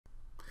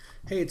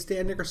Hey, it's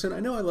Dan Nickerson. I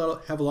know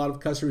have a lot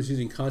of customers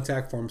using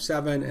Contact Form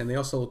 7, and they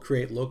also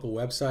create local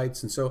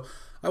websites. And so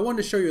I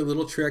wanted to show you a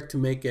little trick to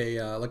make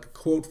like a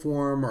quote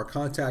form or a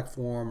contact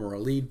form or a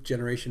lead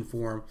generation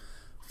form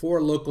for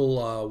a local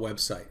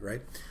website,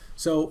 right?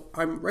 So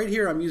right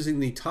here, I'm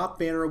using the top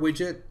banner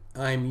widget.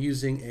 I'm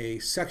using a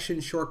section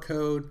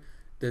shortcode.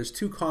 There's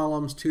 2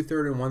 columns,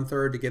 2/3 and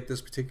 1/3 to get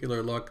this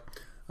particular look.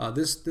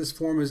 This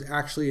form is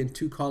actually in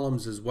 2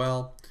 columns as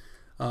well.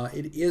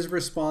 It is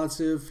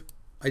responsive.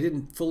 I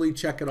didn't fully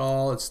check it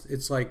all.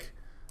 It's like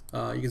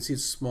you can see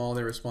it's small.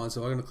 They're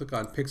responsive. I'm going to click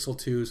on Pixel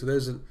 2. So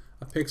there's a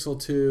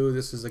Pixel 2.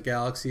 This is a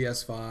Galaxy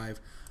S5.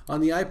 On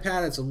the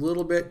iPad, it's a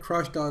little bit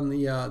crushed on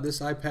the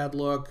this iPad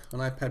look. On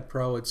iPad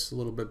Pro, it's a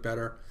little bit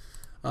better.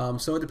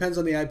 So it depends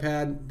on the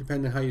iPad,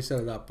 depending on how you set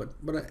it up.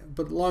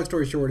 But long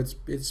story short,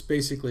 it's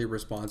basically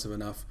responsive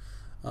enough,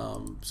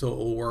 so it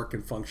will work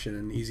and function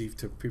and easy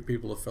for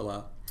people to fill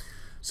out.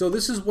 So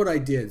this is what I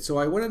did. So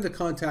I went into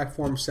Contact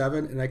Form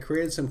 7 and I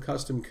created some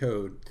custom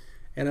code.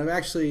 And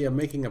I'm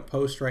making a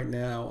post right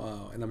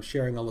now and I'm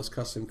sharing all this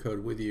custom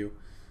code with you.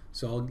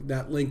 So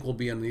that link will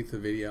be underneath the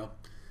video.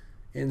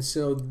 And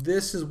so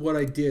this is what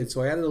I did.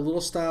 So I added a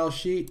little style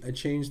sheet. I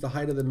changed the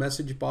height of the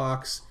message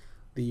box,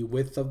 the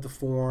width of the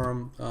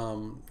form.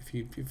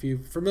 If you're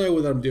familiar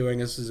with what I'm doing,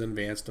 this is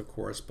advanced, of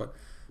course, but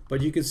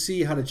you can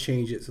see how to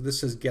change it. So this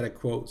says get a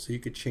quote. So you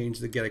could change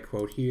the get a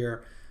quote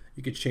here.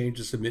 You could change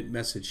the submit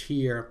message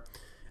here.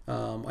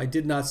 I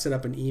did not set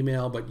up an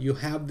email, but you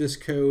have this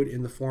code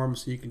in the form,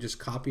 so you can just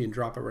copy and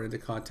drop it right into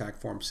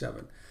Contact Form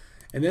 7.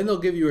 And then they'll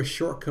give you a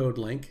shortcode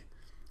link,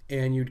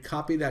 and you'd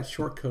copy that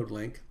shortcode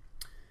link.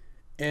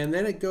 And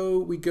then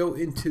we go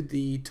into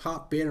the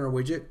top banner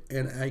widget,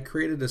 and I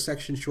created a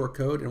section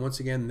shortcode, and once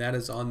again, that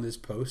is on this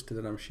post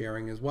that I'm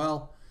sharing as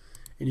well.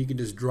 And you can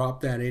just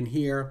drop that in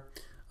here.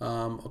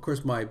 Of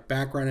course, my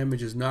background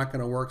image is not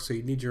going to work, so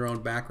you need your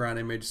own background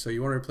image. So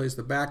you want to replace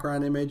the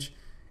background image,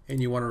 and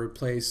you want to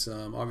replace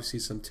obviously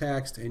some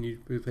text, and you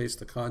replace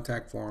the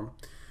contact form.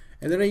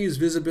 And then I use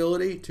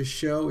visibility to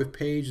show if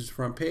page is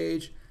front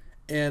page,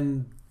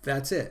 and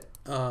that's it.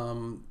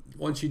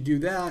 Once you do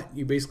that,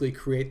 you basically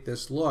create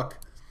this look.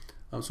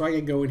 So I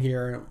can go in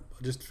here,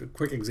 just a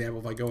quick example,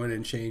 if I go in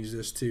and change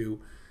this to,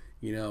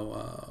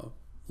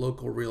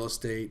 local real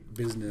estate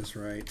business,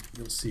 right?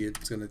 You'll see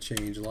it's going to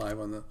change live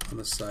on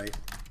the site.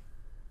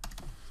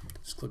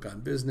 Just click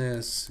on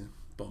business,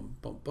 boom,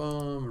 boom,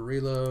 boom,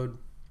 reload.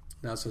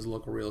 Now it says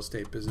local real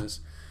estate business.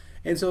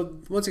 And so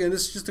once again,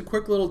 this is just a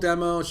quick little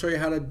demo. I'll show you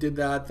how to do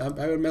that. I've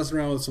been messing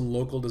around with some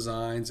local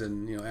designs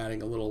and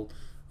adding a little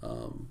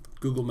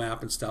Google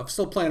map and stuff.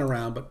 Still playing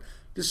around, but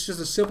this is just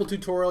a simple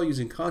tutorial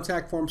using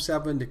Contact Form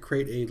 7 to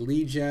create a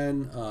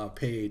LeadGen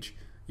page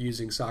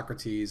using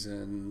Socrates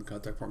and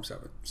Contact Form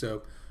 7.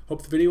 So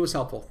hope the video was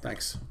helpful.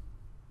 Thanks.